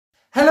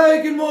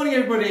Hello, good morning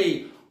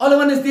everybody. Hola,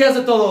 buenos días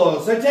a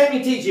todos. So today I'm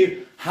going to teach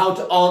you how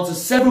to answer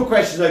several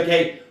questions,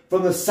 okay,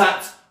 from the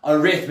SAT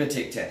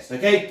arithmetic test,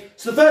 okay?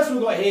 So the first one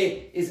we've got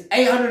here is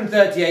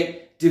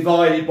 838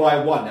 divided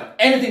by 1. Now,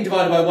 anything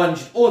divided by 1, you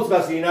should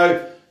automatically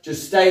know,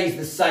 just stays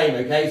the same,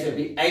 okay? So it'd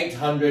be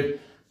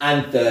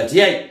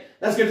 838.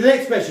 Let's go to the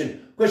next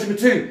question. Question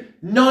number 2.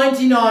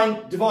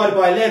 99 divided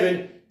by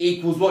 11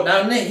 equals what?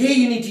 Now, here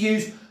you need to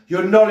use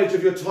your knowledge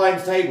of your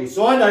times table.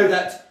 So I know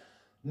that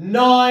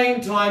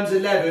 9 times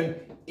 11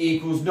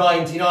 equals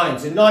 99.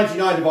 So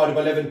 99 divided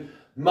by 11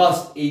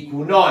 must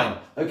equal 9.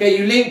 Okay,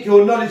 you link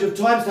your knowledge of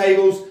times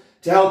tables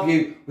to help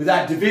you with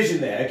that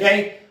division there,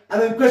 okay?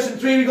 And then question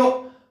 3, we've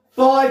got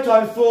 5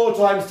 times 4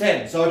 times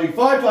 10. So I'll do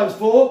 5 times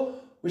 4,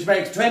 which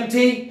makes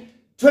 20.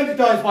 20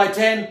 times by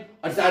 10,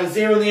 I just add a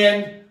 0 in the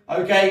end,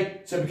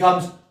 okay? So it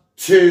becomes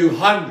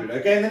 200,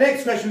 okay? And the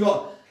next question, we've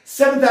got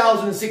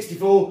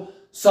 7,064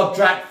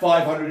 subtract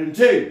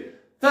 502.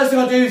 First thing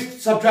I'll do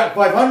is subtract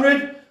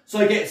 500, so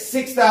I get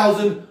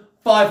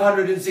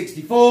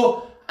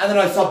 6,564, and then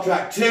I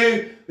subtract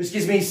 2, which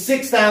gives me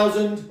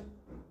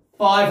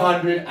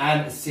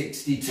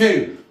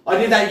 6,562. I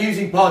did that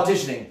using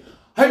partitioning.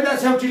 Hope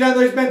that's helped you learn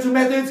those mental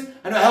methods,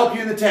 and it'll help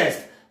you in the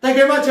test. Thank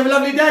you very much, have a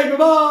lovely day,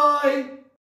 bye-bye!